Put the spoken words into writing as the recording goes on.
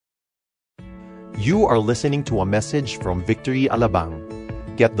You are listening to a message from Victory Alabang.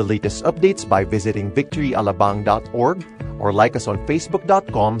 Get the latest updates by visiting victoryalabang.org or like us on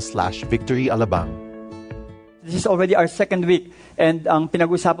facebook.com/victoryalabang. This is already our second week, and ang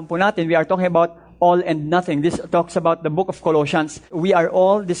pinag-usapan po natin, we are talking about all and nothing. This talks about the book of Colossians. We are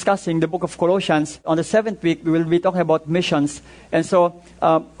all discussing the book of Colossians. On the seventh week, we will be talking about missions. And so,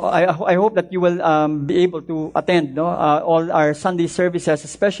 I hope that you will be able to attend all our Sunday services,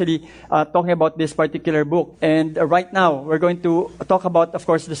 especially talking about this particular book. And right now, we're going to talk about, of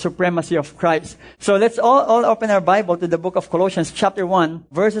course, the supremacy of Christ. So let's all open our Bible to the book of Colossians, chapter 1,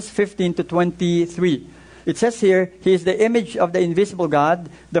 verses 15 to 23. It says here, He is the image of the invisible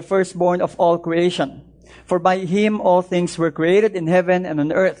God, the firstborn of all creation. For by Him all things were created in heaven and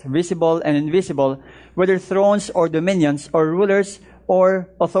on earth, visible and invisible, whether thrones or dominions or rulers or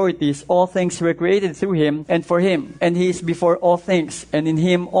authorities, all things were created through Him and for Him. And He is before all things, and in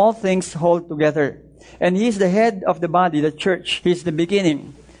Him all things hold together. And He is the head of the body, the church. He is the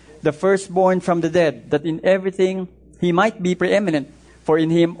beginning, the firstborn from the dead, that in everything He might be preeminent. For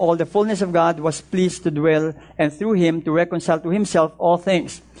in Him all the fullness of God was pleased to dwell, and through Him to reconcile to Himself all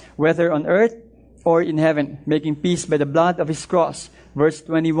things, whether on earth or in heaven, making peace by the blood of His cross. Verse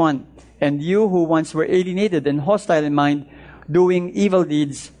 21, And you who once were alienated and hostile in mind, doing evil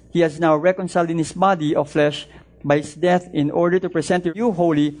deeds, He has now reconciled in His body of flesh by His death, in order to present you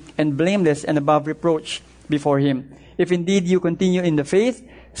holy and blameless and above reproach before Him. If indeed you continue in the faith,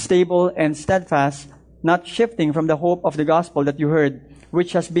 stable and steadfast, not shifting from the hope of the gospel that you heard,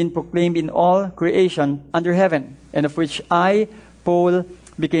 which has been proclaimed in all creation under heaven, and of which I, Paul,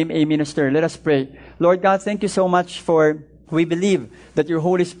 became a minister. Let us pray. Lord God, thank you so much for we believe that your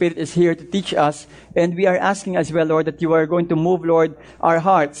Holy Spirit is here to teach us, and we are asking as well, Lord, that you are going to move, Lord, our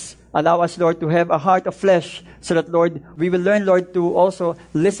hearts. Allow us, Lord, to have a heart of flesh so that, Lord, we will learn, Lord, to also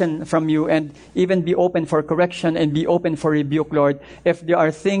listen from you and even be open for correction and be open for rebuke, Lord. If there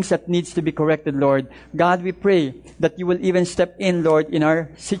are things that needs to be corrected, Lord, God, we pray that you will even step in, Lord, in our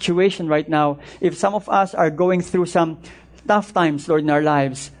situation right now. If some of us are going through some tough times, Lord, in our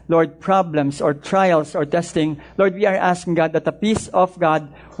lives, Lord, problems or trials or testing, Lord, we are asking, God, that the peace of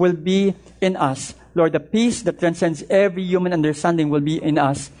God will be in us. Lord, the peace that transcends every human understanding will be in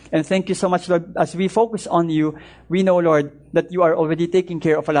us. And thank you so much, Lord, as we focus on you, we know, Lord, that you are already taking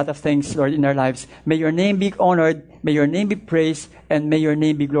care of a lot of things, Lord, in our lives. May your name be honored, may your name be praised, and may your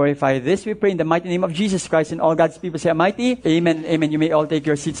name be glorified. This we pray in the mighty name of Jesus Christ, and all God's people say, mighty, amen, amen. You may all take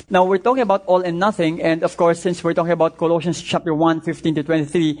your seats. Now, we're talking about all and nothing, and of course, since we're talking about Colossians chapter 1, 15 to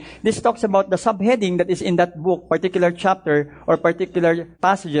 23, this talks about the subheading that is in that book, particular chapter or particular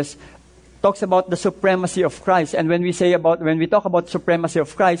passages, talks about the supremacy of Christ. And when we talk about supremacy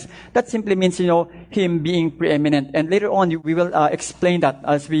of Christ, that simply means, Him being preeminent. And later on, we will explain that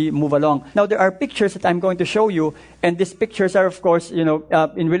as we move along. Now, there are pictures that I'm going to show you, and these pictures are, of course,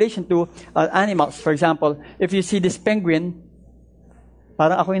 in relation to animals. For example, if you see this penguin,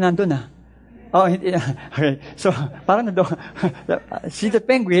 parang ako yung nandun ah. Oh, okay. So, parang nandun. See the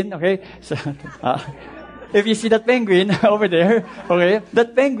penguin, okay? So, if you see that penguin over there, okay,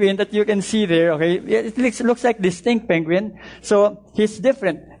 that penguin that you can see there, okay, it looks like distinct penguin. So, he's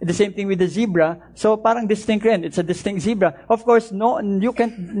different. The same thing with the zebra. So, parang distinct rin. It's a distinct zebra. Of course, no, you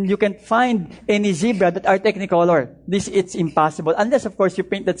can't find any zebra that are technicolor. It's impossible. Unless, of course, you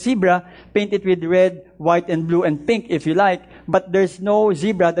paint that zebra, paint it with red, white, and blue, and pink if you like. But there's no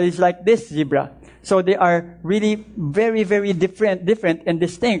zebra that is like this zebra. So they are really very, very different and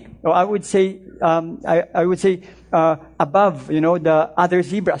distinct. So I would say, above, the other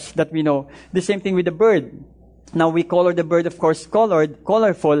zebras that we know. The same thing with the bird. Now we color the bird, of course,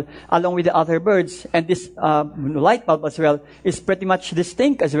 colorful, along with the other birds. And this light bulb as well is pretty much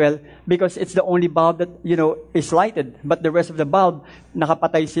distinct as well, because it's the only bulb that, is lighted. But the rest of the bulb,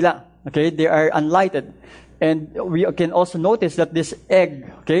 nakapatay sila. Okay, they are unlighted. And we can also notice that this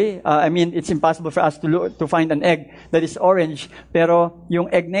egg, okay, it's impossible for us to find an egg that is orange, pero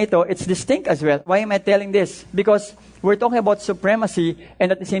yung egg na ito, it's distinct as well. Why am I telling this? Because we're talking about supremacy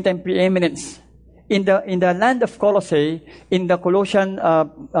and at the same time preeminence. In the land of Colossae, in the Colossian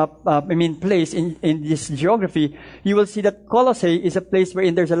place in this geography, you will see that Colossae is a place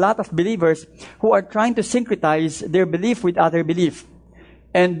wherein there's a lot of believers who are trying to syncretize their belief with other belief.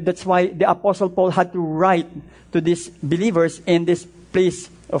 And that's why the Apostle Paul had to write to these believers in this place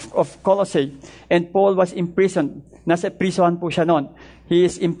of Colossae. And Paul was imprisoned. Nasa prison po siya noon. He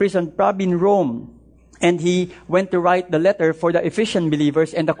is imprisoned probably in Rome. And he went to write the letter for the Ephesian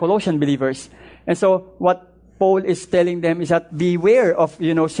believers and the Colossian believers. And so what Paul is telling them is that beware of,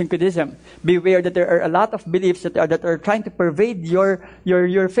 syncretism. Beware that there are a lot of beliefs that are trying to pervade your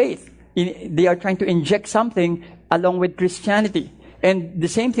faith. they are trying to inject something along with Christianity. And the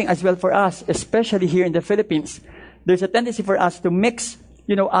same thing as well for us, especially here in the Philippines. There's a tendency for us to mix,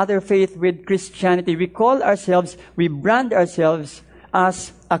 other faith with Christianity. We brand ourselves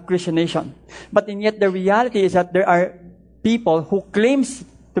as a Christian nation. But yet the reality is that there are people who claims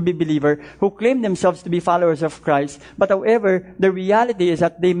to be believer, who claim themselves to be followers of Christ. But however, the reality is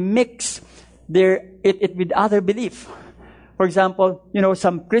that they mix it with other belief. For example,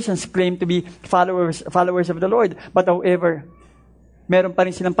 some Christians claim to be followers of the Lord. But however, meron pa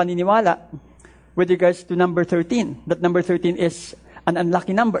rin silang paniniwala with regards to number 13. That number 13 is an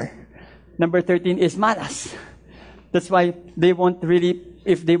unlucky number. Number 13 is malas. That's why they won't really,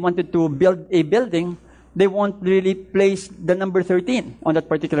 if they wanted to build a building, they won't really place the number 13 on that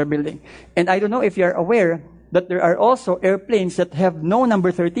particular building. And I don't know if you're aware that there are also airplanes that have no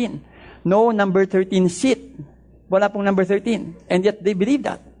number 13. No number 13 seat. Wala pong number 13. And yet they believe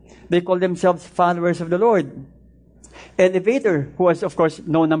that. They call themselves followers of the Lord. Elevator, who has of course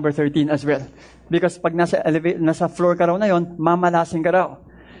no number 13 as well. Because pag nasa floor ka raw na yon, mamalasing ka raw.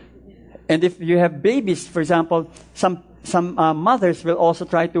 And if you have babies, for example, some mothers will also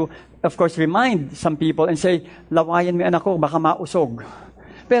try to, of course, remind some people and say, lawayan mo anak ko, baka mausog.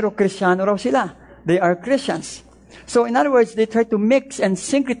 Pero Kristiyano raw sila. They are Christians. So in other words, they try to mix and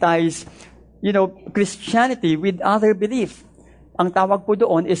syncretize, Christianity with other belief. Ang tawag po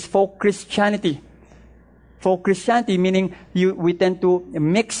doon is folk Christianity. Folk Christianity meaning we tend to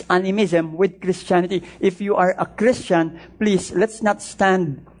mix animism with Christianity. If you are a Christian, please, let's not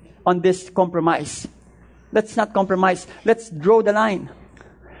stand on this compromise. Let's not compromise. Let's draw the line.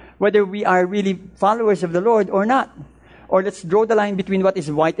 Whether we are really followers of the Lord or not. Or let's draw the line between what is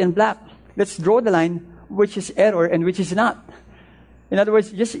white and black. Let's draw the line which is error and which is not. In other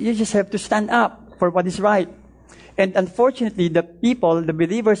words, you just have to stand up for what is right. And unfortunately, the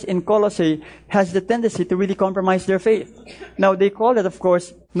believers in Colossae, has the tendency to really compromise their faith. Now, they call it, of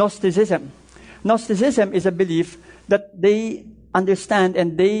course, Gnosticism. Gnosticism is a belief that they understand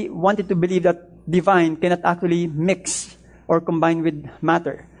and they wanted to believe that divine cannot actually mix or combine with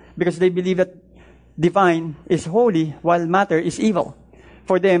matter. Because they believe that divine is holy while matter is evil.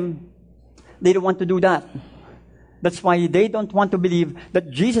 For them, they don't want to do that. That's why they don't want to believe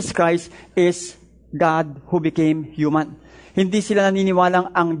that Jesus Christ is God who became human. Hindi sila naniniwalang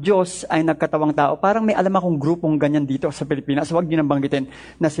ang Diyos ay nagkatawang tao. Parang may alam akong grupong ganyan dito sa Pilipinas. Huwag niyo nang banggitin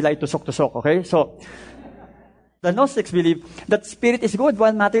na sila itusok-tusok, okay? So, the Gnostics believe that spirit is good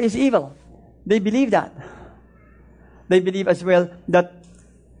while matter is evil. They believe that. They believe as well that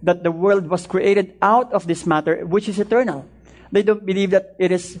the world was created out of this matter, which is eternal. They don't believe that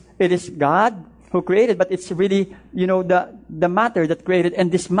it is God who created, but it's really, the matter that created. And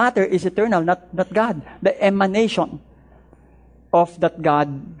this matter is eternal, not God. The emanation of that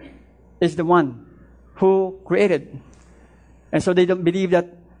God is the one who created. And so they don't believe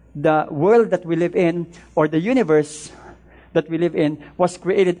that the world that we live in, or the universe that we live in, was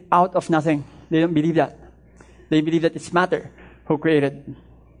created out of nothing. They don't believe that. They believe that it's matter who created.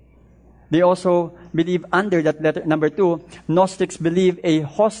 They also believe under that letter, number 2, Gnostics believe a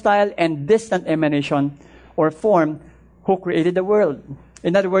hostile and distant emanation or form who created the world.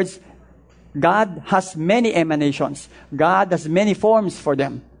 In other words, God has many emanations. God has many forms for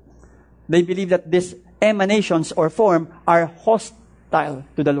them. They believe that these emanations or form are hostile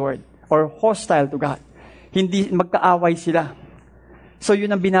to the Lord or hostile to God. Hindi magkaaway sila. So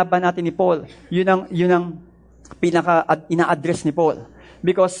yun ang binaba natin ni Paul. Yun ang ina-address ni Paul.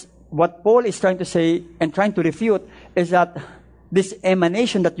 Because what Paul is trying to say and trying to refute is that this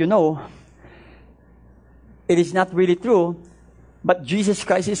emanation that it is not really true, but Jesus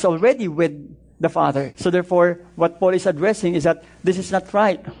Christ is already with the Father. So therefore, what Paul is addressing is that this is not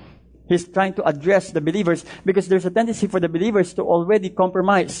right. He's trying to address the believers because there's a tendency for the believers to already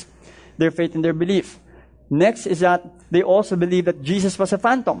compromise their faith and their belief. Next is that they also believe that Jesus was a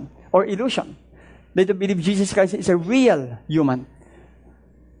phantom or illusion. They don't believe Jesus Christ is a real human.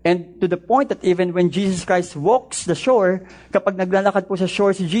 And to the point that even when Jesus Christ walks the shore, kapag naglalakad po sa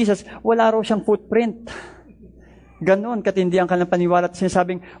shore si Jesus, wala raw siyang footprint. Ganon katindi ang kanilang paniwala at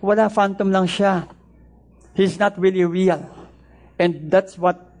sinasabing, wala, phantom lang siya. He's not really real. And that's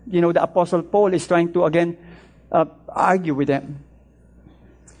what, the Apostle Paul is trying to, again, argue with them.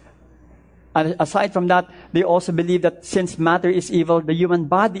 And aside from that, they also believe that since matter is evil, the human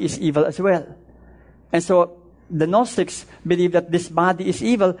body is evil as well. And so, the Gnostics believe that this body is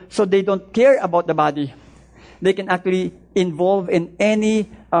evil, so they don't care about the body. They can actually involve in any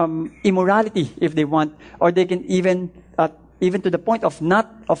immorality if they want, or they can even even to the point of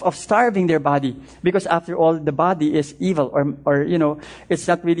of starving their body, because after all, the body is evil, or it's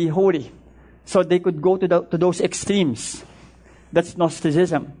not really holy. So they could go to those extremes. That's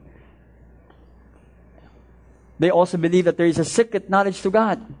Gnosticism. They also believe that there is a secret knowledge to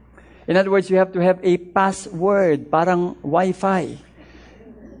God. In other words, you have to have a password, parang Wi-Fi,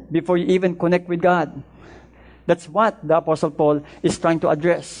 before you even connect with God. That's what the Apostle Paul is trying to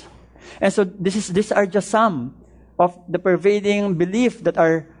address. And so these are just some of the pervading belief that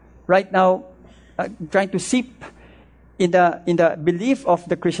are right now trying to seep in the belief of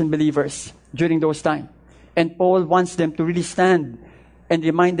the Christian believers during those times. And Paul wants them to really stand and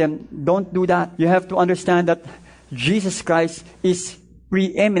remind them, don't do that. You have to understand that Jesus Christ is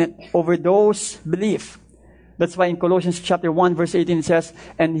preeminent over those beliefs. That's why in Colossians chapter 1 verse 18 it says,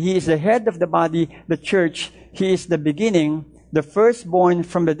 and He is the head of the body, the church. He is the beginning, the firstborn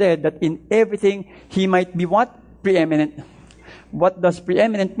from the dead, that in everything He might be what? Preeminent. What does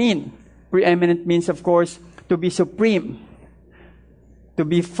preeminent mean? Preeminent means, of course, to be supreme. To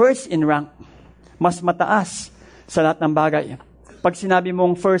be first in rank. Mas mataas sa lahat ng bagay. Pag sinabi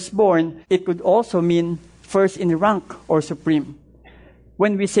mong firstborn, it could also mean first in rank or supreme.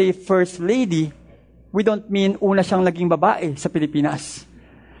 When we say first lady, we don't mean una siyang naging babae sa Pilipinas.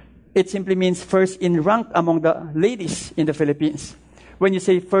 It simply means first in rank among the ladies in the Philippines. When you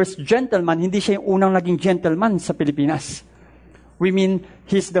say first gentleman, hindi siya yung unang naging gentleman sa Pilipinas. We mean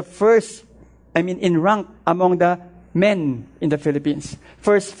he's the first, in rank among the men in the Philippines.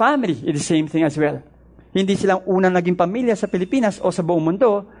 First family is the same thing as well. Hindi silang unang naging pamilya sa Pilipinas o sa buong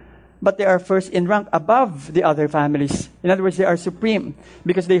mundo, but they are first in rank above the other families. In other words, they are supreme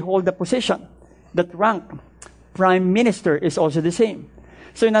because they hold the position. That rank, prime minister, is also the same.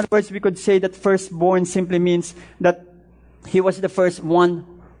 So in other words, we could say that firstborn simply means that He was the first one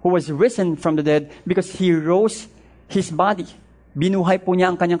who was risen from the dead because He rose His body. Binuhay po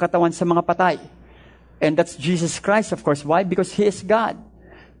niya ang kanyang katawan sa mga patay. And that's Jesus Christ, of course. Why? Because He is God.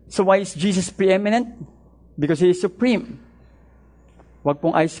 So why is Jesus preeminent? Because He is supreme. Wag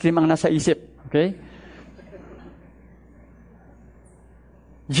pong ice cream ang nasa isip. Okay?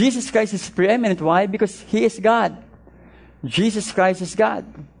 Jesus Christ is preeminent. Why? Because He is God. Jesus Christ is God.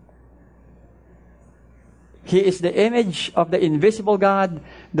 He is the image of the invisible God,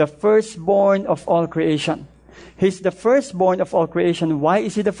 the firstborn of all creation. He's the firstborn of all creation. Why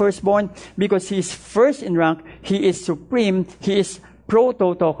is He the firstborn? Because He is first in rank. He is supreme. He is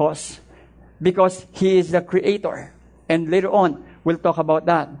prototokos. Because He is the creator. And later on, we'll talk about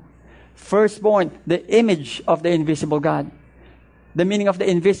that. Firstborn, the image of the invisible God. The meaning of the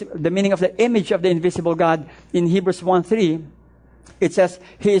image of the invisible God in Hebrews 1:3, it says,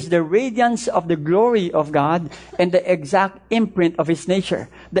 He is the radiance of the glory of God and the exact imprint of His nature.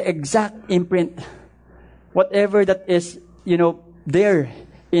 The exact imprint. Whatever that is, there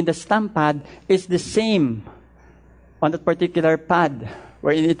in the stamp pad is the same on that particular pad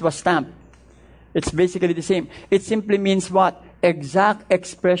wherein it was stamped. It's basically the same. It simply means what? Exact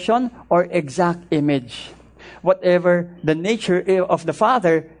expression or exact image. Whatever the nature of the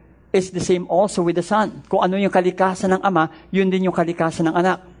Father is the same also with the Son. Kung ano yung kalikasan ng Ama, yun din yung kalikasan ng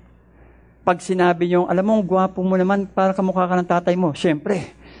anak. Pag sinabi nyo, alam mo, gwapo mo naman, para kamukha ka ng tatay mo.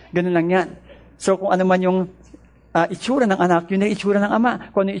 Siyempre, ganun lang yan. So kung ano man yung itsura ng anak, yun yung itsura ng ama.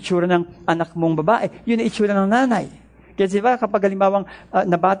 Kung ano yung itsura ng anak mong babae, yun yung itsura ng nanay. Kasi diba, kapag halimbawang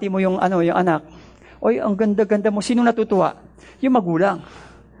nabati mo yung anak, oy, ang ganda-ganda mo, sino natutuwa? Yung magulang.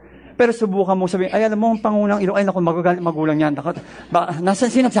 Pero subukan mo sabihin, ay, alam mo, ang pangunang ilong, ay, naku, magulang yan.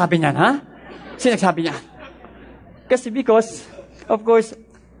 Nasaan sinagsabi niyan, ha? Sinagsabi niyan. Kasi because, of course,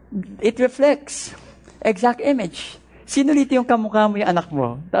 it reflects exact image. Sinuliti yung kamukha mo yung anak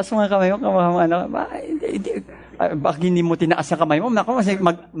mo. Tapos mga kamay mo, kamukha mo anak, bakit hindi mo tinaas ang kamay mo? Naku,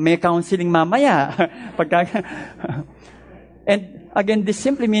 may counseling mamaya. And again, this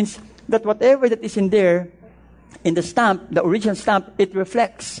simply means that whatever that is in there, in the stamp, the original stamp, it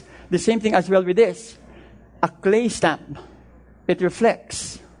reflects. The same thing as well with this. A clay stamp. It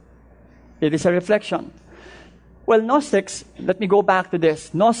reflects. It is a reflection. Well, Gnostics, let me go back to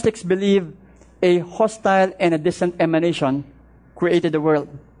this. Gnostics believe a hostile and a distant emanation created the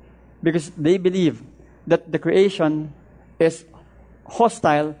world. Because they believe that the creation is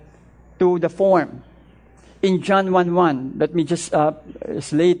hostile to the form. In John 1:1, let me just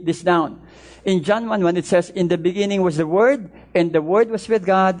lay this down. In John 1:1, it says, in the beginning was the Word, and the Word was with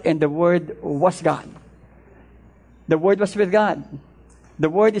God, and the Word was God. The Word was with God. The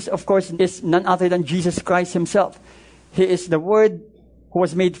Word is, of course, is none other than Jesus Christ Himself. He is the Word who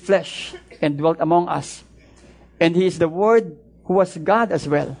was made flesh and dwelt among us. And He is the Word who was God as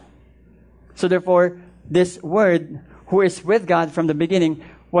well. So therefore, this Word who is with God from the beginning,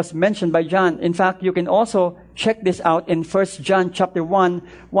 was mentioned by John. In fact, you can also check this out in 1 John chapter 1,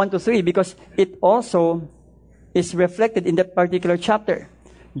 1-3, because it also is reflected in that particular chapter.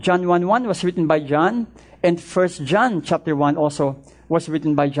 John 1:1 was written by John, and 1 John chapter 1 also was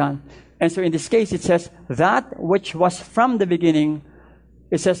written by John. And so in this case, it says, that which was from the beginning,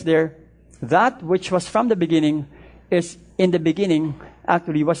 it says there, that which was from the beginning is in the beginning,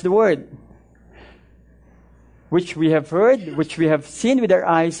 actually was the Word, which we have heard, which we have seen with our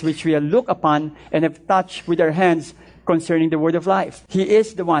eyes, which we have looked upon and have touched with our hands concerning the word of life. He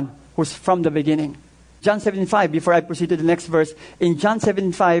is the one who's from the beginning. John 17:5, before I proceed to the next verse, in John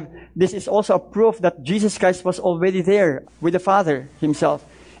 17:5, this is also a proof that Jesus Christ was already there with the Father himself.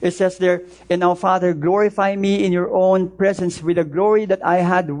 It says there, and now Father, glorify me in your own presence with the glory that I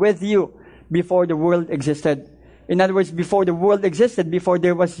had with you before the world existed. In other words, before the world existed, before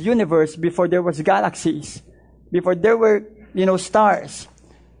there was universe, before there was galaxies, before there were, stars,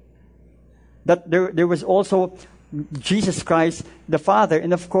 that there was also Jesus Christ, the Father,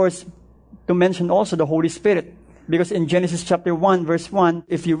 and of course, to mention also the Holy Spirit. Because in Genesis chapter 1, verse 1,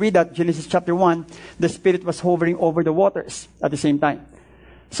 if you read that, Genesis chapter 1, the Spirit was hovering over the waters at the same time.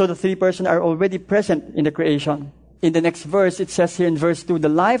 So the three persons are already present in the creation. In the next verse, it says here in verse 2, the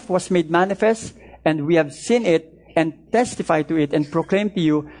life was made manifest, and we have seen it, and testify to it, and proclaim to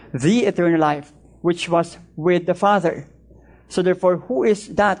you the eternal life, which was with the Father. So therefore, who is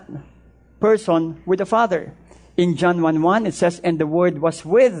that person with the Father? In John 1:1, it says, and the Word was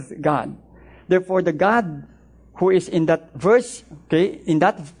with God. Therefore, the God who is in that verse, in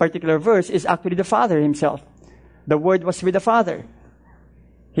that particular verse, is actually the Father himself. The Word was with the Father.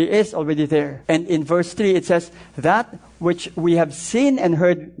 He is already there. And in verse 3, it says, that which we have seen and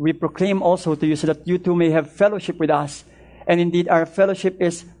heard, we proclaim also to you, so that you too may have fellowship with us. And indeed, our fellowship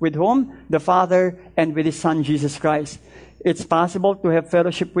is with whom? The Father and with His Son, Jesus Christ. It's possible to have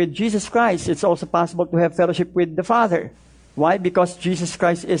fellowship with Jesus Christ. It's also possible to have fellowship with the Father. Why? Because Jesus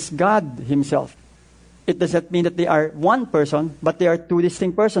Christ is God Himself. It does not mean that they are one person, but they are two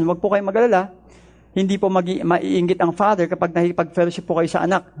distinct persons. Huwag po kayo mag-alala. Hindi po maiinggit ang Father kapag nakipag-fellowship po kayo sa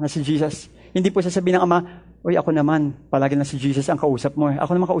anak na si Jesus. Hindi po sasabihin ng Ama, uy, ako naman, palagi na si Jesus ang kausap mo.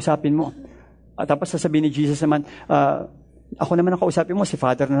 Ako naman kausapin mo. At tapos sasabihin ni Jesus naman, ako naman ang kausapin mo, si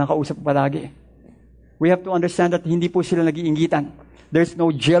Father na nakausap mo palagi. We have to understand that hindi po sila nag-iinggitan. There's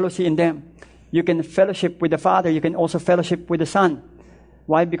no jealousy in them. You can fellowship with the Father. You can also fellowship with the Son.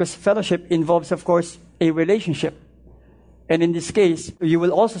 Why? Because fellowship involves, of course, a relationship. And in this case, you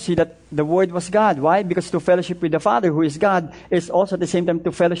will also see that the Word was God. Why? Because to fellowship with the Father, who is God, is also at the same time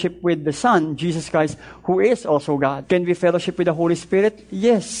to fellowship with the Son, Jesus Christ, who is also God. Can we fellowship with the Holy Spirit?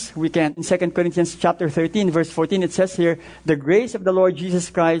 Yes, we can. In 2 Corinthians chapter 13, verse 14, it says here, the grace of the Lord Jesus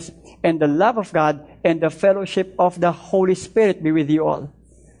Christ and the love of God and the fellowship of the Holy Spirit be with you all.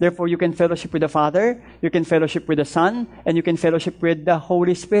 Therefore, you can fellowship with the Father, you can fellowship with the Son, and you can fellowship with the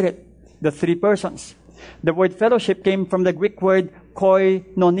Holy Spirit, the three persons. The word fellowship came from the Greek word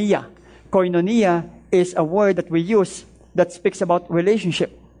koinonia. Koinonia is a word that we use that speaks about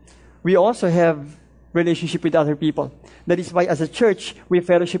relationship. We also have relationship with other people. That is why as a church, we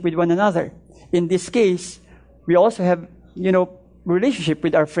fellowship with one another. In this case, we also have, relationship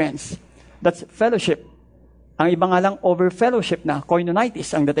with our friends. That's fellowship. Ang iba nga lang over fellowship na,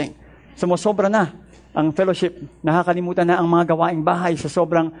 koinonitis ang dating. Sumusobra na ang fellowship. Nakakalimutan na ang mga gawaing bahay sa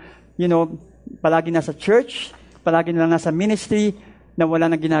sobrang, palagi nasa church, palagi na lang nasa ministry, na wala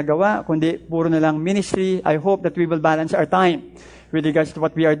nang ginagawa, kundi puro na lang ministry. I hope that we will balance our time with regards to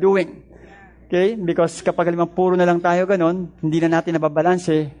what we are doing. Okay? Because kapag puro na lang tayo ganon, hindi na natin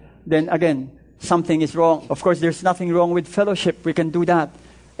nababalanse, then again, something is wrong. Of course, there's nothing wrong with fellowship. We can do that.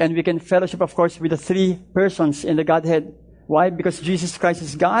 And we can fellowship, of course, with the three persons in the Godhead. Why? Because Jesus Christ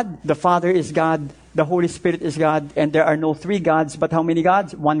is God, the Father is God, the Holy Spirit is God, and there are no three gods, but how many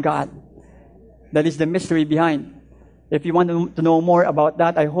gods? One God. That is the mystery behind. If you want to know more about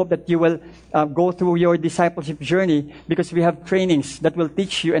that, I hope that you will go through your discipleship journey, because we have trainings that will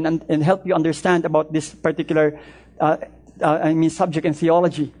teach you and help you understand about this particular subject in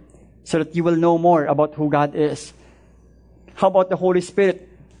theology, so that you will know more about who God is. How about the Holy Spirit?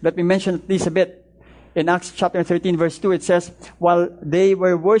 Let me mention at least a bit. In Acts chapter 13, verse 2, it says, while they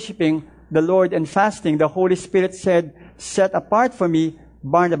were worshiping the Lord and fasting, the Holy Spirit said, set apart for me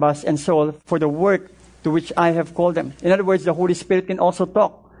Barnabas and Saul for the work to which I have called them. In other words, the Holy Spirit can also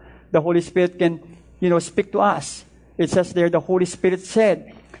talk. The Holy Spirit can, speak to us. It says there, the Holy Spirit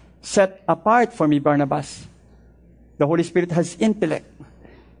said, set apart for me Barnabas. The Holy Spirit has intellect.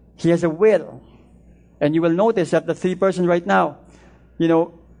 He has a will. And you will notice that the three persons right now,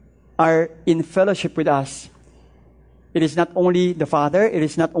 are in fellowship with us. It is not only the Father, it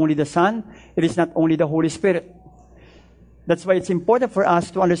is not only the Son, it is not only the Holy Spirit. That's why it's important for us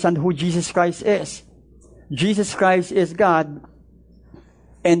to understand who Jesus Christ is. Jesus Christ is God,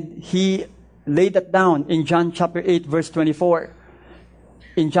 and He laid that down in John chapter 8, verse 24.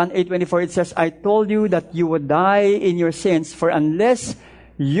 In John 8:24, it says, I told you that you would die in your sins, for unless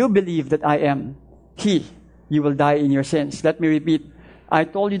you believe that I am He, you will die in your sins. Let me repeat. I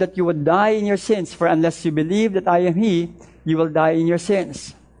told you that you would die in your sins, for unless you believe that I am He, you will die in your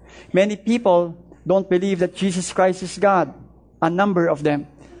sins. Many people don't believe that Jesus Christ is God. A number of them.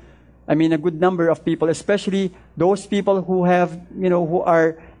 I mean, a good number of people, especially those people who have, who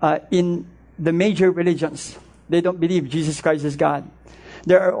are in the major religions. They don't believe Jesus Christ is God.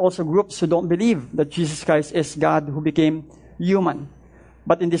 There are also groups who don't believe that Jesus Christ is God who became human.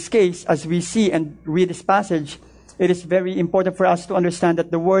 But in this case, as we see and read this passage, it is very important for us to understand that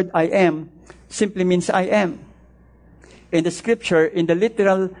the word I am simply means I am. In the scripture, in the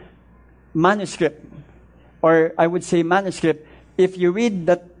literal manuscript, or I would say manuscript, if you read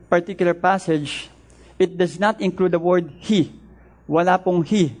that particular passage, it does not include the word He. Wala pong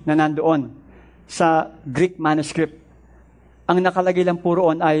He na nandoon sa Greek manuscript. Ang nakalagay lang po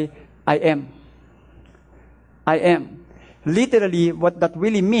roon ay I am. I am. Literally, what that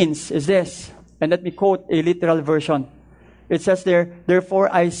really means is this. And let me quote a literal version. It says there,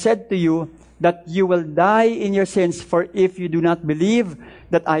 therefore I said to you that you will die in your sins, for if you do not believe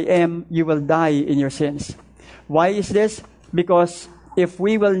that I am, you will die in your sins. Why is this? Because if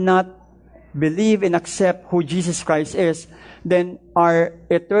we will not believe and accept who Jesus Christ is, then our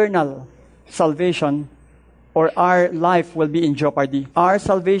eternal salvation or our life will be in jeopardy. Our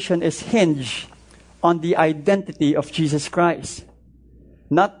salvation is hinged on the identity of Jesus Christ.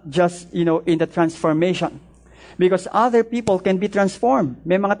 Not just, in the transformation. Because other people can be transformed.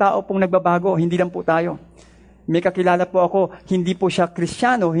 May mga tao pong nagbabago, hindi lang po tayo. May kakilala po ako, hindi po siya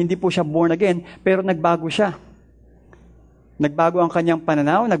Kristiyano, hindi po siya born again, pero nagbago siya. Nagbago ang kanyang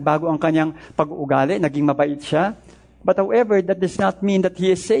pananaw, nagbago ang kanyang pag-uugali, naging mabait siya. But however, that does not mean that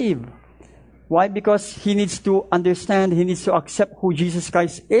he is saved. Why? Because he needs to understand, he needs to accept who Jesus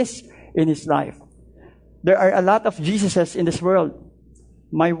Christ is in his life. There are a lot of Jesuses in this world.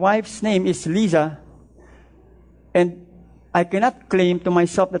 My wife's name is Lisa, and I cannot claim to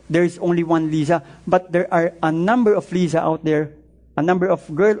myself that there is only one Lisa, but there are a number of Lisa out there, a number of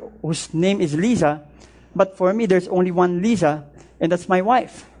girls whose name is Lisa, but for me, there's only one Lisa, and that's my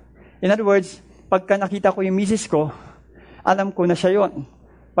wife. In other words, pagka nakita ko yung misis ko, alam ko na siya yon.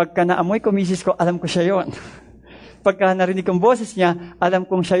 Pagka naamoy ko misis ko, alam ko siya yon. Pagka narinig kong boses niya, alam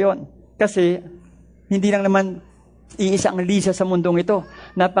kong siya yon. Kasi, hindi lang naman iisa ang Lisa sa mundong ito.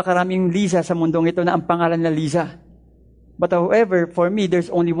 Napakaraming Lisa sa mundong ito na ang pangalan na Lisa. But however, for me,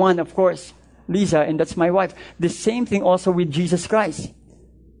 there's only one, of course, Lisa, and that's my wife. The same thing also with Jesus Christ.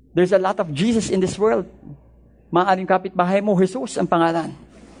 There's a lot of Jesus in this world. Maaring kapitbahay mo, Jesus ang pangalan.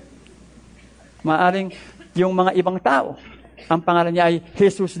 Maaring yung mga ibang tao, ang pangalan niya ay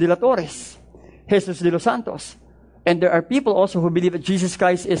Jesus de la Torres, Jesus de los Santos. And there are people also who believe that Jesus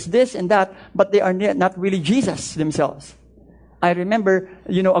Christ is this and that, but they are not really Jesus themselves. I remember,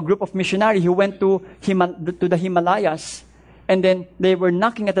 a group of missionaries who went to the Himalayas, and then they were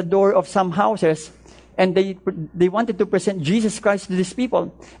knocking at the door of some houses, and they wanted to present Jesus Christ to these people.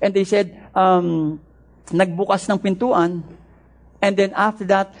 And they said, nagbukas ng pintuan, and then after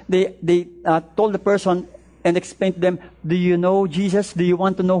that, they told the person and explained to them, do you know Jesus? Do you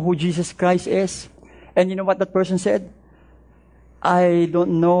want to know who Jesus Christ is? And you know what that person said? I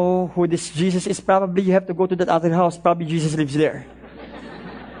don't know who this Jesus is. Probably you have to go to that other house. Probably Jesus lives there.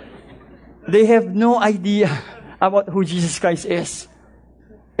 They have no idea about who Jesus Christ is.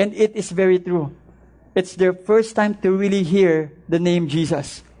 And it is very true. It's their first time to really hear the name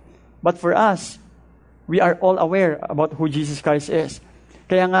Jesus. But for us, we are all aware about who Jesus Christ is.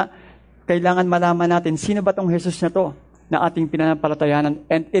 Kaya nga, kailangan malaman natin, sino ba tong Jesus na to na ating pinanampalatayanan?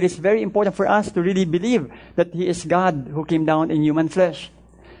 And it is very important for us to really believe that He is God who came down in human flesh.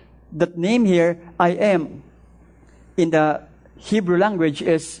 That name here, I am, in the Hebrew language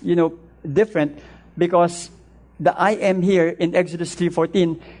is, different because the I am here in Exodus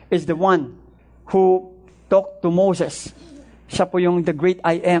 3:14 is the one who talked to Moses. Siya po yung the great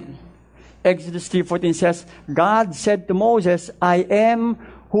I am. Exodus 3:14 says, God said to Moses, I am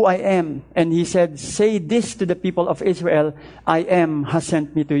who I am. And He said, say this to the people of Israel, I am has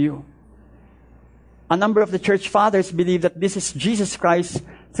sent me to you. A number of the church fathers believe that this is Jesus Christ's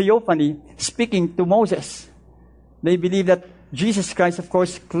theophany speaking to Moses. They believe that Jesus Christ, of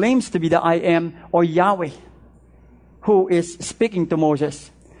course, claims to be the I am or Yahweh who is speaking to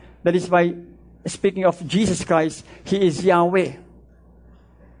Moses. That is why speaking of Jesus Christ, He is Yahweh.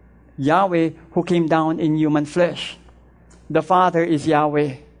 Yahweh who came down in human flesh. The Father is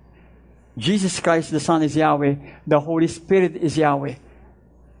Yahweh. Jesus Christ, the Son, is Yahweh. The Holy Spirit is Yahweh.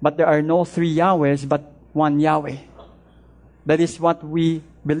 But there are no three Yahwehs, but one Yahweh. That is what we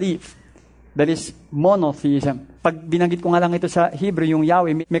believe. That is monotheism. Pag binanggit ko nga lang ito sa Hebrew, yung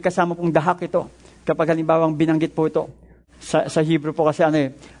Yahweh, may kasama pong dahak ito. Kapag halimbawang binanggit po ito. Sa Hebrew po kasi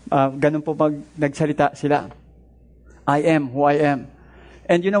ganun po pag nagsalita sila. I am who I am.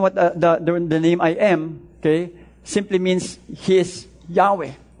 And you know what the name I am, okay, simply means He is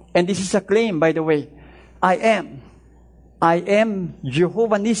Yahweh. And this is a claim, by the way. I am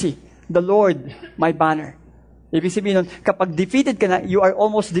Jehovah Nissi, the Lord, my banner. Ibig sabihin nun, kapag defeated ka na, you are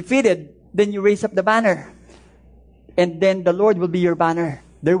almost defeated, then you raise up the banner. And then the Lord will be your banner.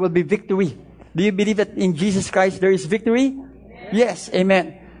 There will be victory. Do you believe that in Jesus Christ there is victory? Yes,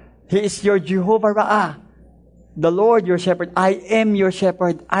 amen. He is your Jehovah Ra'ah, the Lord your shepherd. I am your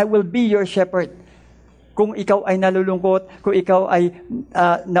shepherd. I will be your shepherd. Kung ikaw ay nalulungkot, kung ikaw ay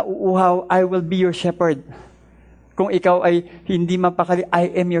nauuhaw, I will be your shepherd. Kung ikaw ay hindi mapakali, I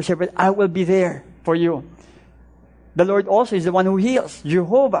am your shepherd. I will be there for you. The Lord also is the one who heals.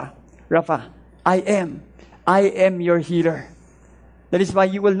 Jehovah Rapha. I am your healer. That is why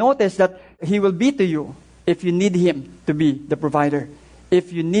you will notice that He will be to you if you need Him to be the provider.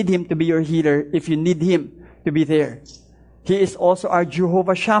 If you need Him to be your healer. If you need Him to be there. He is also our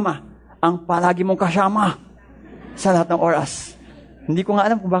Jehovah Shammah. Ang palagi mong kasama sa lahat ng oras. Hindi ko nga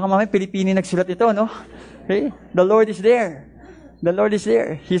alam kung baka mamaya Pilipini nagsulat ito, no? Okay? The Lord is there. The Lord is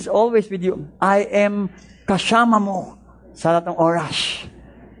there. He's always with you. I am kasama mo sa lahat ng oras.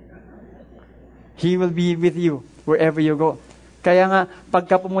 He will be with you wherever you go. Kaya nga,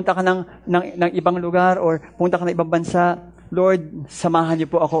 pagka pumunta ka ng ibang lugar or pumunta ka ng ibang bansa, Lord, samahan niyo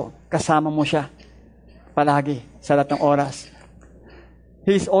po ako. Kasama mo siya. Palagi sa lahat ng oras.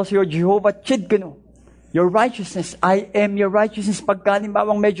 He is also your Jehovah Chidkenu, your righteousness. I am your righteousness. Pagka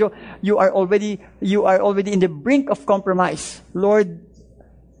halimbawang medyo you are already in the brink of compromise. Lord,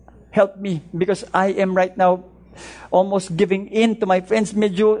 help me because I am right now almost giving in to my friends.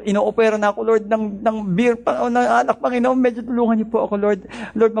 Medyo ino-opera na ako, Lord, ng beer, ng alak, Panginoon. Medyo tulungan niyo po ako, Lord.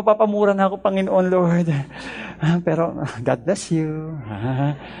 Lord, mapapamura na ako, Panginoon, Lord. Pero, God bless you.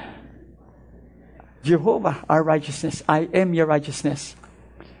 Jehovah, our righteousness. I am your righteousness.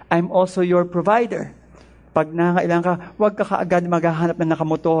 I'm also your provider. Pag nangailangan ka, huwag ka kaagad maghahanap ng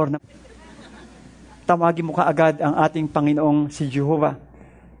nakamotor. Tawagin mo kaagad ang ating Panginoong si Jehovah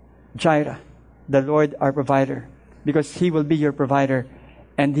Jireh, the Lord our provider. Because He will be your provider.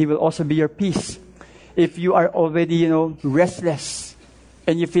 And He will also be your peace. If you are already, restless,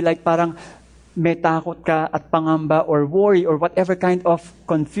 and you feel like parang may takot ka at pangamba or worry or whatever kind of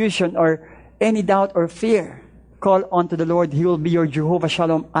confusion or any doubt or fear, call on to the Lord. He will be your Jehovah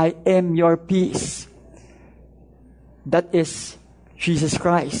Shalom. I am your peace. That is Jesus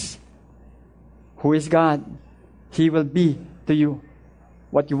Christ, who is God. He will be to you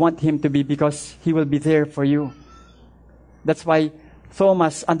what you want Him to be because He will be there for you. That's why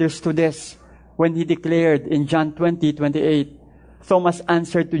Thomas understood this when he declared in John 20:28. Thomas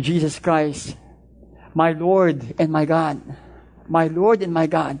answered to Jesus Christ, "My Lord and my God." My Lord and my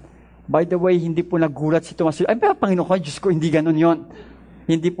God. By the way, hindi po nagulat si Tomas. Ay, Panginoon ko, Diyos ko, hindi ganun yon.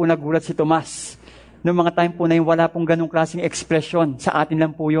 Hindi po nagulat si Tomas. Noong mga time po na yun, wala pong ganung klaseng expression. Sa atin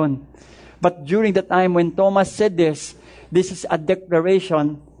lang po yun. But during the time when Thomas said this is a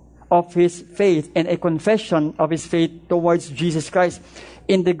declaration of his faith and a confession of his faith towards Jesus Christ.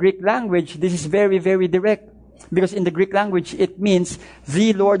 In the Greek language, this is very, very direct. Because in the Greek language, it means,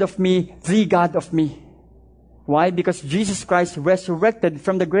 the Lord of me, the God of me. Why? Because Jesus Christ resurrected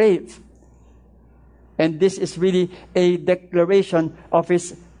from the grave. And this is really a declaration of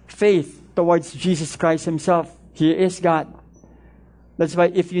his faith towards Jesus Christ Himself. He is God. That's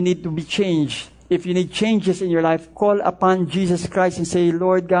why if you need to be changed, if you need changes in your life, call upon Jesus Christ and say,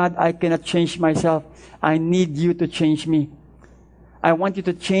 Lord God, I cannot change myself. I need you to change me. I want you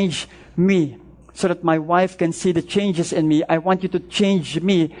to change me so that my wife can see the changes in me. I want you to change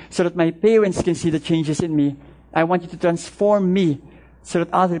me so that my parents can see the changes in me. I want you to transform me so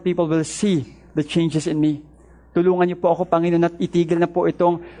that other people will see the changes in me. Tulungan niyo po ako, Panginoon, at itigil na po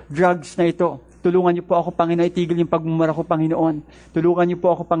itong drugs na ito. Tulungan niyo po ako, Panginoon, itigil yung pagmumura ko, Panginoon. Tulungan niyo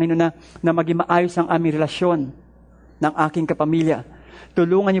po ako, Panginoon, na maging maayos ang aming relasyon ng aking kapamilya.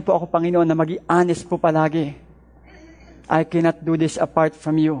 Tulungan niyo po ako, Panginoon, na maging honest po palagi. I cannot do this apart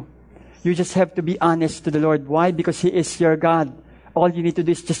from you. You just have to be honest to the Lord. Why? Because He is your God. All you need to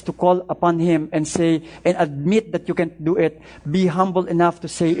do is just to call upon Him and say, and admit that you can't do it. Be humble enough to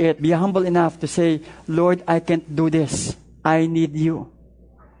say it. Be humble enough to say, Lord, I can't do this. I need you.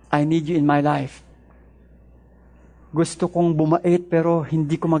 I need you in my life. Gusto kong bumait pero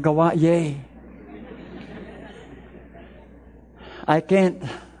hindi ko magawa. Yay. I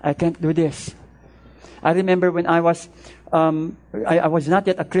can't do this. I remember when I was not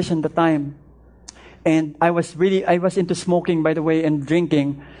yet a Christian at the time. And I was into smoking, by the way, and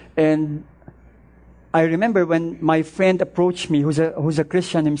drinking. And I remember when my friend approached me, who's a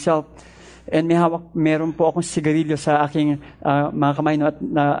Christian himself, and meron po akong sigarilyo sa aking mga kamay,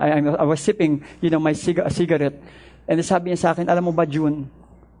 I was sipping, my cigarette. And sabi niya sa akin, alam mo ba, June,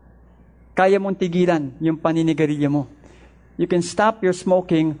 kaya mong tigilan yung paninigarilyo mo. You can stop your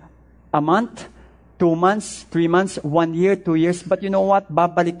smoking a month, 2 months, 3 months, 1 year, 2 years, but you know what?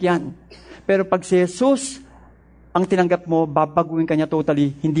 Babalik yan. Pero pag si Jesus ang tinanggap mo, babaguhin ka niya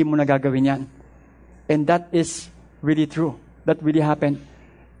totally, hindi mo nagagawin yan. And that is really true. That really happened.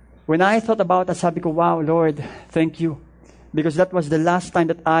 When I thought about it, sabi ko, wow, Lord, thank you. Because that was the last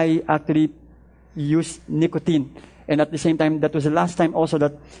time that I actually used nicotine. And at the same time, that was the last time also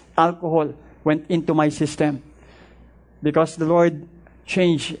that alcohol went into my system. Because the Lord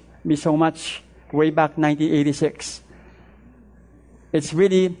changed me so much way back 1986. It's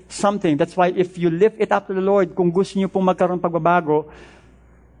really something. That's why if you lift it up to the Lord, kung gusto niyo pong magkaroon pagbabago,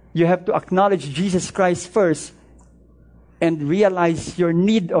 you have to acknowledge Jesus Christ first and realize your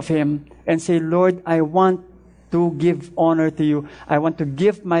need of Him and say, Lord, I want to give honor to you. I want to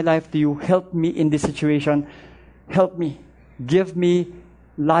give my life to you. Help me in this situation. Help me. Give me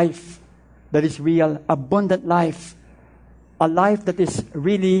life that is real, abundant life. A life that is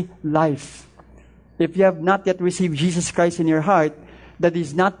really life. If you have not yet received Jesus Christ in your heart, that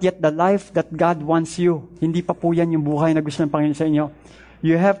is not yet the life that God wants you. Hindi pa po yan yung buhay na gusto ng Panginoon sa inyo.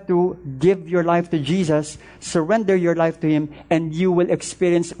 You have to give your life to Jesus, surrender your life to Him, and you will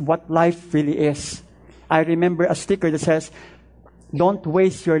experience what life really is. I remember a sticker that says, don't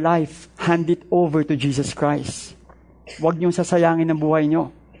waste your life, hand it over to Jesus Christ. Huwag niyong sasayangin ang buhay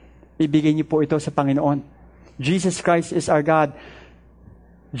niyo. Ibigay niyo po ito sa Panginoon. Jesus Christ is our God.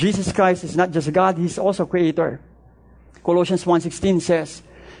 Jesus Christ is not just God, He's also Creator. Colossians 1:16 says,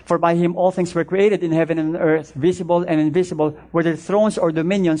 for by Him all things were created in heaven and on earth, visible and invisible, whether thrones or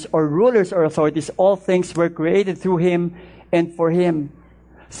dominions or rulers or authorities, all things were created through Him and for Him.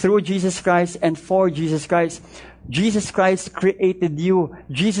 Through Jesus Christ and for Jesus Christ. Jesus Christ created you.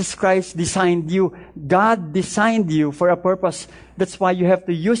 Jesus Christ designed you. God designed you for a purpose. That's why you have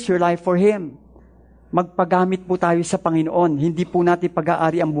to use your life for Him. Magpagamit po tayo sa Panginoon. Hindi po natin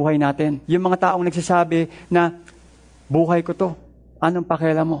pag-aari ang buhay natin. Yung mga taong nagsasabi na, buhay ko to. Anong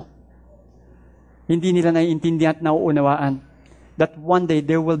pakialam mo? Hindi nila naiintindihan at nauunawaan that one day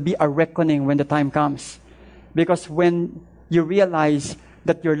there will be a reckoning when the time comes. Because when you realize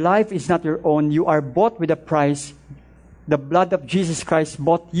that your life is not your own, you are bought with a price. The blood of Jesus Christ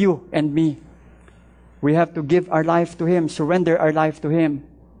bought you and me. We have to give our life to Him, surrender our life to Him.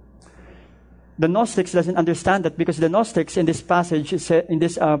 The Gnostics doesn't understand that because the Gnostics in this passage, in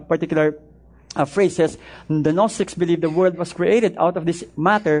this particular phrase says, the Gnostics believe the world was created out of this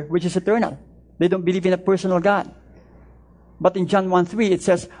matter which is eternal. They don't believe in a personal God. But in John 1:3 it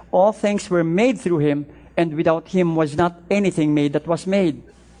says, all things were made through Him, and without Him was not anything made that was made.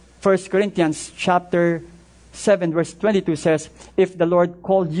 1 Corinthians chapter 7 verse 22 says, if the Lord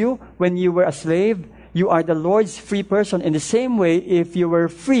called you when you were a slave, you are the Lord's free person. In the same way, if you were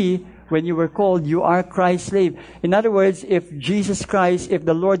free when you were called, you are Christ's slave. In other words, if Jesus Christ, if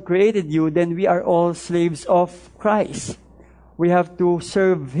the Lord created you, then we are all slaves of Christ. We have to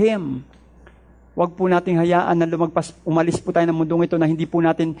serve Him. Huwag po nating hayaan na umalis po tayo ng mundong ito na hindi po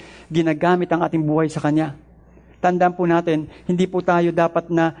natin ginagamit ang ating buhay sa Kanya. Tandaan po natin, hindi po tayo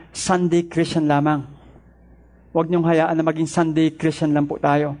dapat na Sunday Christian lamang. Huwag niyong hayaan na maging Sunday Christian lang po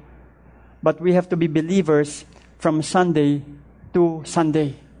tayo. But we have to be believers from Sunday to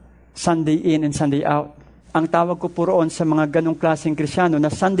Sunday. Sunday in and Sunday out. Ang tawag ko po roon sa mga ganong klaseng Krisyano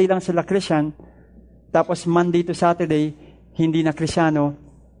na Sunday lang sila Christian, tapos Monday to Saturday, hindi na Krisyano,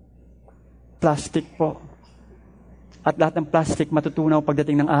 plastic po. At lahat ng plastic matutunaw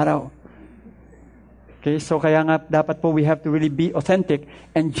pagdating ng araw. Okay, so kaya nga dapat po we have to really be authentic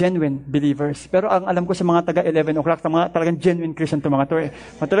and genuine believers. Pero ang alam ko sa mga taga 11 o'clock, mga talagang genuine Christian to mga to eh.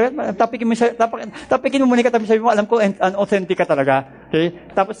 Tapikin mo muna ka, sabi mo, alam ko authentic ka talaga. Okay?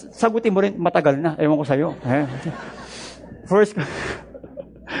 Tapos sagutin mo rin, matagal na. Ewan ko sa'yo. First,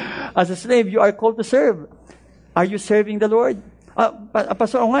 as a slave, you are called to serve. Are you serving the Lord?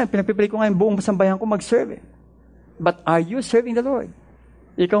 Pastor, nga, pinagpipili ko nga yung buong sambayan ko mag-serve eh. But are you serving the Lord?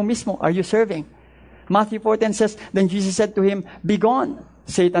 Ikaw mismo, are you serving? Matthew 4:10 says, Then Jesus said to him, Begone,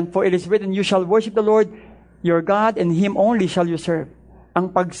 Satan, for it is written, You shall worship the Lord, your God, and Him only shall you serve.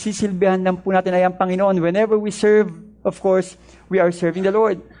 Ang pagsisilbihan lang po natin ay ang Panginoon. Whenever we serve, of course, we are serving the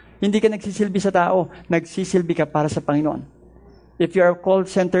Lord. Hindi ka nagsisilbi sa tao, nagsisilbi ka para sa Panginoon. If you are a call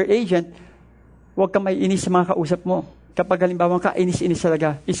center agent, huwag ka may inis sa mga kausap mo. Kapag halimbawa ka, inis-inis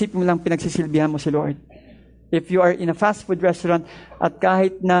talaga, isipin mo lang pinagsisilbihan mo si Lord. If you are in a fast food restaurant at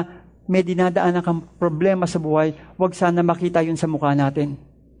kahit na may dinadaanan kang problema sa buhay, huwag sana makita yun sa mukha natin.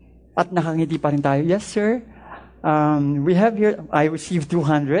 At nakangiti pa rin tayo. Yes, sir. We have here, I received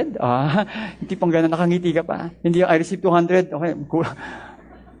 200. Hindi pang gano'n, nakangiti ka pa. Hindi yung I received 200. Okay, cool.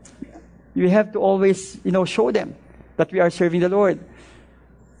 You have to always, show them that we are serving the Lord.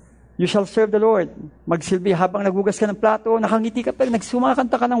 You shall serve the Lord. Magsilbi habang nagugas ka ng plato, nakangiti ka pa,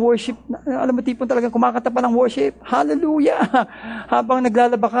 nagsumakanta ka ng worship. Alam mo, tipong talagang kumakanta pa ng worship. Hallelujah! Habang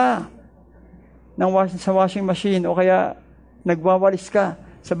naglalaba ka sa washing machine o kaya nagwawalis ka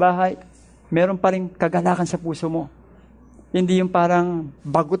sa bahay, meron pa rin kagalakan sa puso mo. Hindi yung parang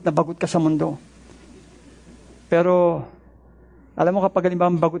bagot na bagot ka sa mundo. Pero, alam mo kapag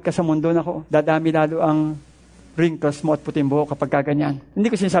halimbawa bagot ka sa mundo, dadami lalo ang wrinkles mo at puting buhok kapag kaganyan. Hindi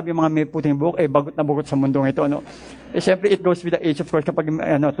ko sinasabi yung mga may puting buhok, bagot na bagot sa mundong ito. Siyempre, it goes with the age, of course, kapag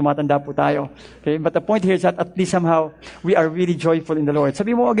tumatanda po tayo. Okay? But the point here is that at least somehow, we are really joyful in the Lord.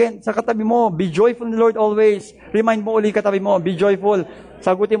 Sabi mo again, sa katabi mo, be joyful in the Lord always. Remind mo uli katabi mo, be joyful.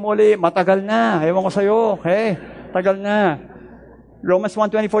 Sagutin mo uli, matagal na. Ewan ko sa'yo. Okay? Tagal na. Romans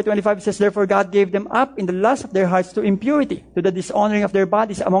 1:24-25 says, Therefore God gave them up in the lust of their hearts to impurity, to the dishonoring of their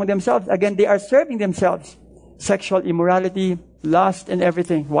bodies among themselves. Again, they are serving themselves. Sexual immorality, lust, and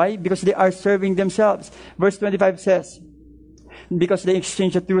everything. Why? Because they are serving themselves. Verse 25 says, Because they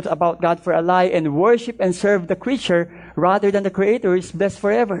exchange the truth about God for a lie and worship and serve the creature rather than the Creator is blessed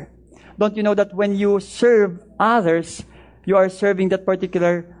forever. Don't you know that when you serve others, you are serving that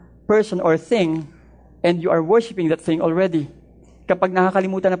particular person or thing and you are worshiping that thing already? Kapag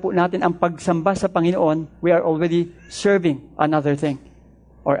nakakalimutan na po natin ang pagsamba sa Panginoon, we are already serving another thing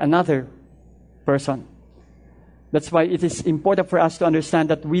or another person. That's why it is important for us to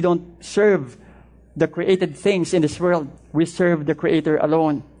understand that we don't serve the created things in this world. We serve the Creator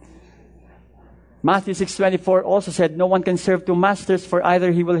alone. Matthew 6:24 also said, No one can serve two masters, for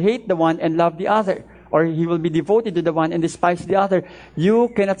either he will hate the one and love the other, or he will be devoted to the one and despise the other. You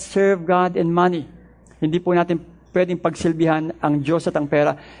cannot serve God and money. Hindi po natin pwedeng pagsilbihan ang Diyos at ang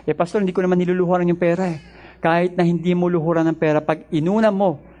pera. Pastor, hindi ko naman niluluhuran yung pera. Kahit na hindi mo luhuran ng pera, pag inuna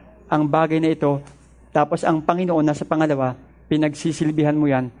mo ang bagay na ito, tapos ang Panginoon nasa pangalawa, pinagsisilbihan mo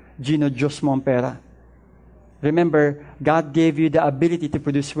yan, Diyos mo ang pera. Remember, God gave you the ability to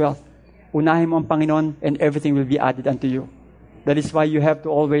produce wealth. Unahin mo ang Panginoon and everything will be added unto you. That is why you have to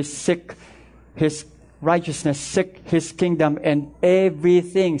always seek His righteousness, seek His kingdom, and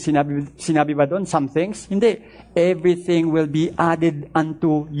everything. Sinabi ba doon? Some things? Hindi. Everything will be added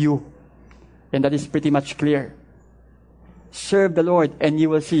unto you. And that is pretty much clear. Serve the Lord, and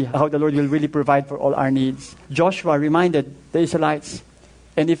you will see how the Lord will really provide for all our needs. Joshua reminded the Israelites,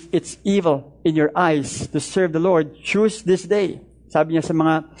 and if it's evil in your eyes to serve the Lord, choose this day. Sabi niya sa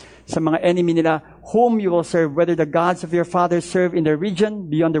mga enemy nila, whom you will serve, whether the gods of your fathers serve in the region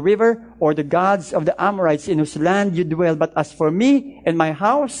beyond the river, or the gods of the Amorites in whose land you dwell. But as for me and my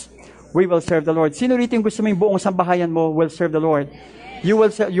house, we will serve the Lord. Sino rito yung gusto mo yung buong sambahayan mo will serve the Lord? You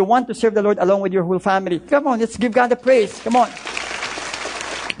want to serve the Lord along with your whole family. Come on, let's give God the praise. Come on.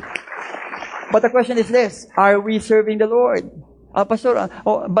 But the question is this, are we serving the Lord? Pastor,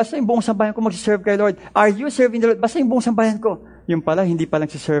 basta yung buong sambahan ko mag-serve kay Lord. Are you serving the Lord? Basta yung buong sambahan ko. Yung pala, hindi pa lang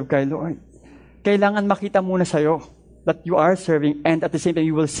si-serve kay Lord. Kailangan makita muna sa'yo that you are serving, and at the same time,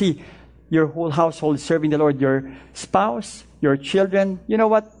 you will see your whole household serving the Lord. Your spouse, your children, you know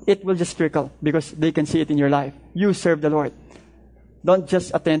what? It will just trickle because they can see it in your life. You serve the Lord. Don't just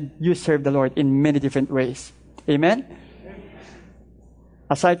attend, you serve the Lord in many different ways. Amen?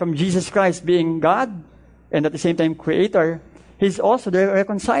 Aside from Jesus Christ being God, and at the same time Creator, He's also the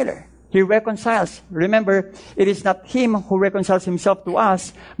reconciler. He reconciles. Remember, it is not Him who reconciles Himself to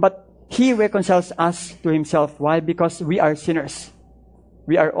us, but He reconciles us to Himself. Why? Because we are sinners.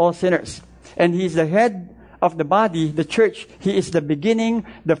 We are all sinners. And He is the head of the body, the church. He is the beginning,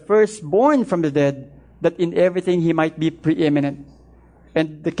 the firstborn from the dead, that in everything He might be preeminent.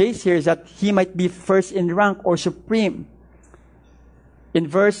 And the case here is that He might be first in rank or supreme. In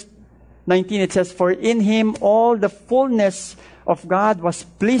verse 19 it says, For in Him all the fullness of God was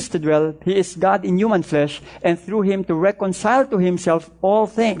pleased to dwell. He is God in human flesh, and through Him to reconcile to Himself all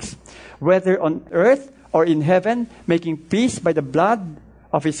things, whether on earth or in heaven, making peace by the blood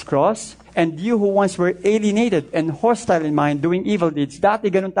of His cross, and you who once were alienated and hostile in mind, doing evil deeds. Dati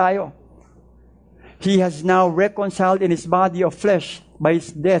ganun tayo. He has now reconciled in His body of flesh by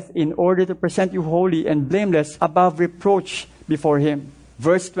His death in order to present you holy and blameless above reproach before Him.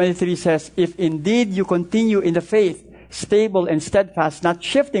 Verse 23 says, if indeed you continue in the faith, stable and steadfast, not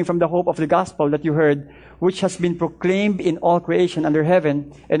shifting from the hope of the gospel that you heard, which has been proclaimed in all creation under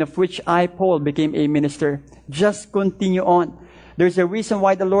heaven, and of which I, Paul, became a minister. Just continue on. There's a reason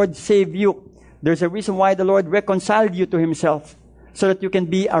why the Lord saved you. There's a reason why the Lord reconciled you to Himself, so that you can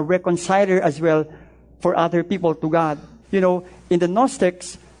be a reconciler as well for other people to God. You know, in the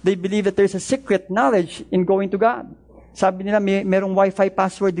Gnostics, they believe that there's a secret knowledge in going to God. Sabi nila, merong Wi-Fi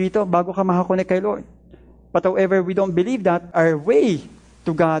password dito bago ka makakonect kay Lord. But however, we don't believe that. Our way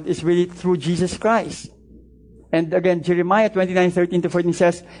to God is really through Jesus Christ. And again, Jeremiah 29:13-14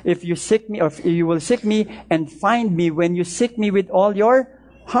 says, if you seek me, or if you will seek me and find me when you seek me with all your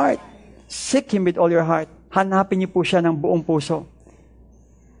heart. Seek Him with all your heart. Hanapin niyo po siya ng buong puso.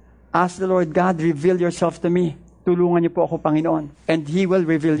 Ask the Lord, God, reveal yourself to me. Tulungan niyo po ako, Panginoon. And He will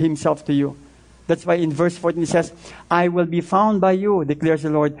reveal Himself to you. That's why in verse 14 it says, I will be found by you, declares the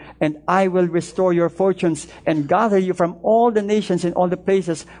Lord, and I will restore your fortunes and gather you from all the nations and all the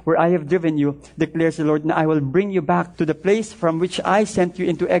places where I have driven you, declares the Lord, and I will bring you back to the place from which I sent you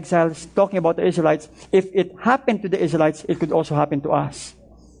into exile. Talking about the Israelites, if it happened to the Israelites, it could also happen to us.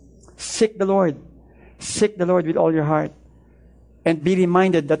 Seek the Lord. Seek the Lord with all your heart. And be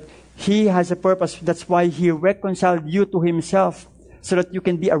reminded that He has a purpose. That's why He reconciled you to Himself, so that you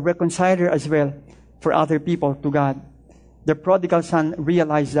can be a reconciler as well for other people to God. The prodigal son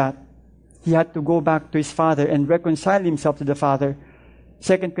realized that. He had to go back to his father and reconcile himself to the Father.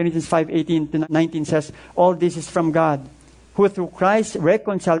 2 Corinthians 5:18-19 says, all this is from God, who through Christ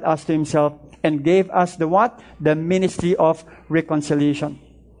reconciled us to Himself and gave us the what? The ministry of reconciliation.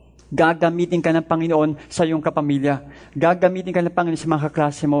 Gagamitin ka ng Panginoon sa iyong kapamilya. Gagamitin ka ng Panginoon sa mga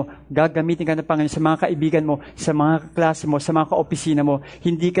kaklase mo. Gagamitin ka ng Panginoon sa mga kaibigan mo, sa mga kaklase mo, sa mga kaopisina mo.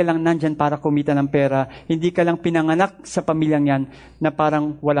 Hindi ka lang nandyan para kumita ng pera. Hindi ka lang pinanganak sa pamilyang yan na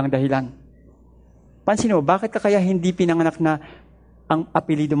parang walang dahilan. Pansin mo, bakit ka kaya hindi pinanganak na ang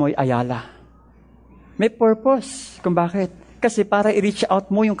apelido mo ay Ayala? May purpose kung bakit. Kasi para i-reach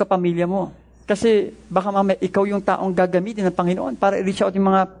out mo yung kapamilya mo. Kasi baka mamaya ikaw yung taong gagamitin ng Panginoon para i-reach out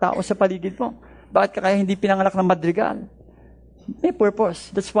yung mga tao sa paligid mo. Bakit ka kaya hindi pinanganak ng Madrigal? May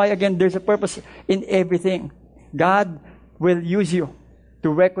purpose. That's why, again, there's a purpose in everything. God will use you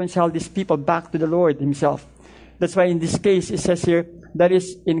to reconcile these people back to the Lord Himself. That's why in this case, it says here, that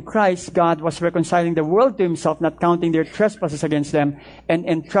is, in Christ, God was reconciling the world to Himself, not counting their trespasses against them, and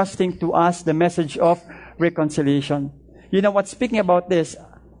entrusting to us the message of reconciliation. You know what? Speaking about this,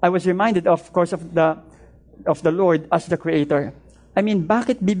 I was reminded, of course, of the Lord as the Creator. I mean,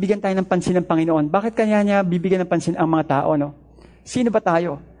 bakit bibigyan tayo ng pansin ng Panginoon? Bakit kanya niya bibigyan ng pansin ang mga tao, no? Sino ba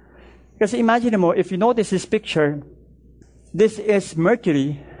tayo? Kasi imagine mo, if you notice this picture, this is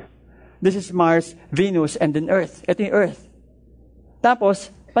Mercury, this is Mars, Venus, and then Earth. Ito yung Earth. Tapos,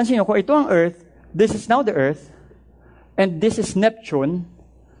 pansin nyo, kung ito ang Earth, this is now the Earth, and this is Neptune,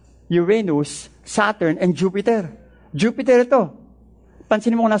 Uranus, Saturn, and Jupiter. Jupiter ito.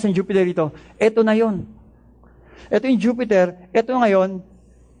 Pansinin mo kung nasa yung Jupiter dito. Ito na yon. Ito yung Jupiter. Ito ngayon.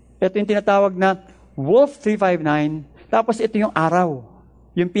 Ito yung tinatawag na Wolf 359. Tapos ito yung araw.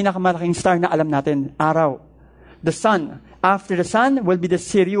 Yung pinakamalaking star na alam natin. Araw. The sun. After the sun will be the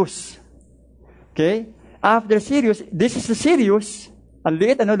Sirius. Okay? After Sirius, this is the Sirius. Ang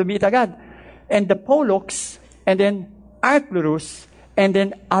liit, lumiit agad. And the Pollux. And then Arcturus. And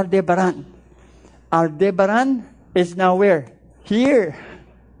then Aldebaran. Aldebaran is now where? Here.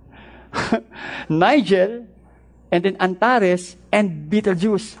 Nigel, and then Antares, and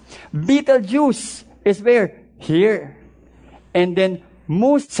Betelgeuse. Betelgeuse is where? Here. And then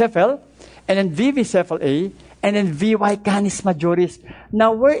Mus Cephal, and then Vivi Cephal A, and then VY Canis Majoris.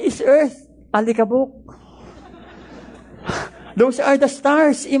 Now, where is Earth? Alikabok. Those are the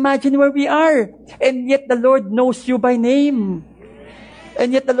stars. Imagine where we are. And yet the Lord knows you by name.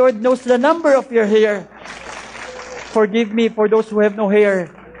 And yet the Lord knows the number of your hair. Forgive me for those who have no hair.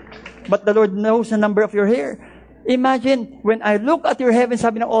 But the Lord knows the number of your hair. Imagine, when I look at your heaven,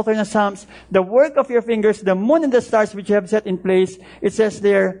 sabi ng author ng Psalms, the work of your fingers, the moon and the stars which you have set in place, it says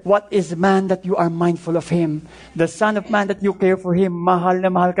there, what is man that you are mindful of him? The son of man that you care for him. Mahal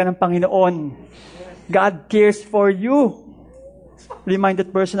na mahal ka ng Panginoon. God cares for you. Remind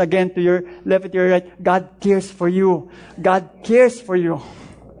that person again to your left, to your right. God cares for you. God cares for you.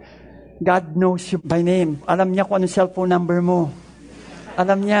 God knows you by name. Alam niya kung anong cellphone number mo.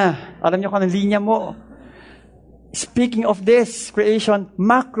 Alam niya kung anong linya mo. Speaking of this creation,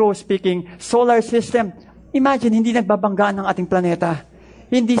 macro speaking, solar system, imagine, hindi nagbabanggaan ng ating planeta.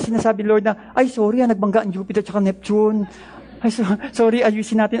 Hindi sinasabi, Lord, na, ay, sorry, nagbangga ang Jupiter at Neptune. Ay, sorry,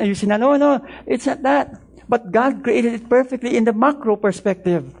 ayusin natin. No, it's not that. But God created it perfectly in the macro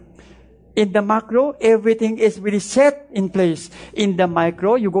perspective. In the macro, everything is really set in place. In the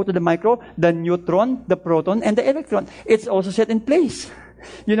micro, you go to the micro, the neutron, the proton, and the electron. It's also set in place.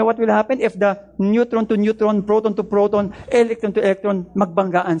 You know what will happen if the neutron to neutron, proton to proton, electron to electron,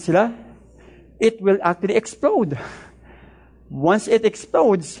 magbanggaan sila? It will actually explode. Once it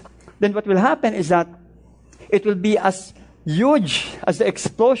explodes, then what will happen is that it will be as huge as the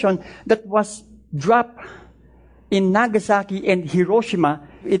explosion that was dropped in Nagasaki and Hiroshima.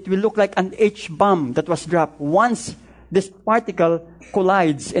 It will look like an H-bomb that was dropped once this particle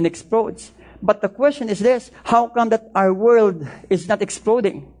collides and explodes. But the question is this, how come that our world is not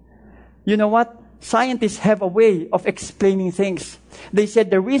exploding? You know what? Scientists have a way of explaining things. They said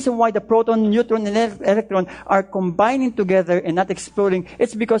the reason why the proton, neutron, and electron are combining together and not exploding,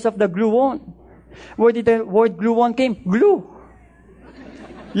 it's because of the gluon. Where did the word gluon came? Glue.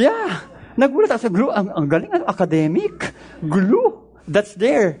 Yeah. Nagulat ako sa glue. Ang galing, academic. Glue. That's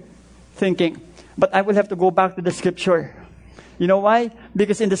their thinking. But I will have to go back to the scripture. You know why?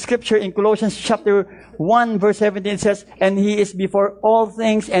 Because in the scripture, in Colossians chapter 1, verse 17, it says, and He is before all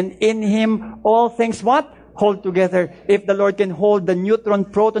things, and in Him all things what? Hold together. If the Lord can hold the neutron,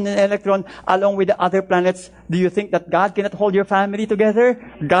 proton, and electron along with the other planets, do you think that God cannot hold your family together?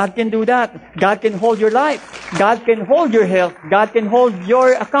 God can do that. God can hold your life. God can hold your health. God can hold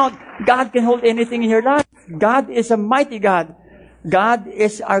your account. God can hold anything in your life. God is a mighty God. God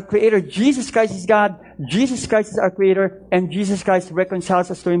is our creator. Jesus Christ is God. Jesus Christ is our creator. And Jesus Christ reconciles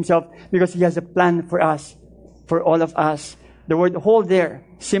us to Himself because He has a plan for us, for all of us. The word hold there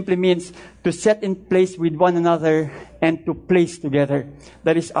simply means to set in place with one another and to place together.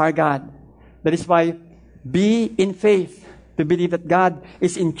 That is our God. That is why be in faith to believe that God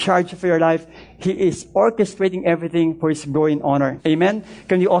is in charge of your life. He is orchestrating everything for His glory and honor. Amen?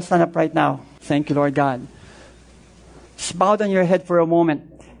 Can you all stand up right now? Thank you, Lord God. Just bow down your head for a moment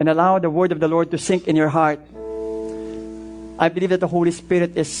and allow the word of the Lord to sink in your heart. I believe that the Holy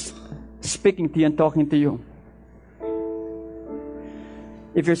Spirit is speaking to you and talking to you.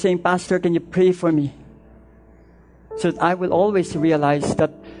 If you're saying, Pastor, can you pray for me? So that I will always realize that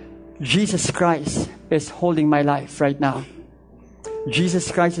Jesus Christ is holding my life right now.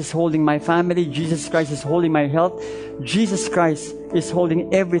 Jesus Christ is holding my family. Jesus Christ is holding my health. Jesus Christ is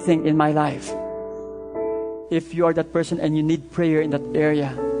holding everything in my life. If you are that person and you need prayer in that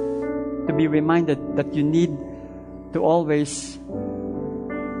area, to be reminded that you need to always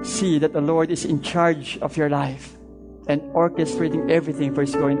see that the Lord is in charge of your life and orchestrating everything for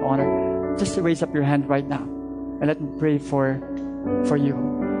His glory and honor, just raise up your hand right now and let me pray for you.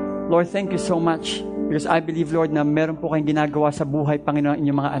 Lord, thank you so much because I believe, Lord, na meron po kayong ginagawa sa buhay, Panginoon,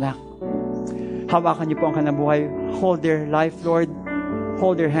 inyong mga anak. Hawakan niyo po ang kanilang buhay. Hold their life, Lord.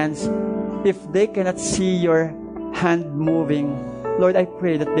 Hold their hands. If they cannot see your hand moving, Lord, I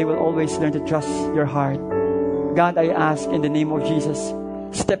pray that they will always learn to trust your heart. God, I ask in the name of Jesus,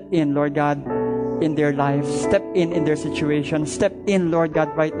 step in, Lord God, in their lives. Step in their situation. Step in, Lord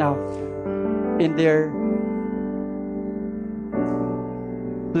God, right now, in their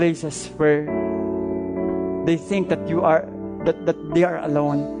places where they think that you are, that they are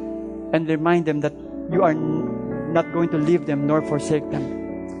alone, and remind them that you are not going to leave them nor forsake them.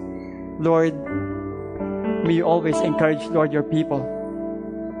 Lord, may you always encourage, Lord, your people.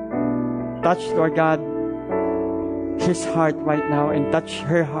 Touch, Lord God, his heart right now and touch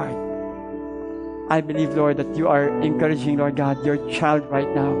her heart. I believe, Lord, that you are encouraging, Lord God, your child right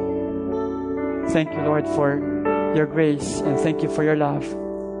now. Thank you, Lord, for your grace and thank you for your love.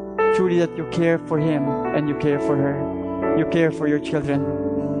 Truly that you care for him and you care for her. You care for your children.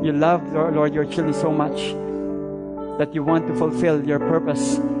 You love, Lord, your children so much that you want to fulfill your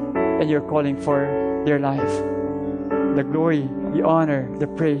purpose and your calling for their life. The glory, the honor, the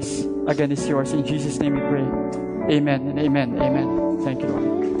praise, again, is yours. In Jesus' name we pray. Amen and amen. Amen. Thank you,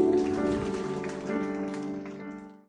 Lord.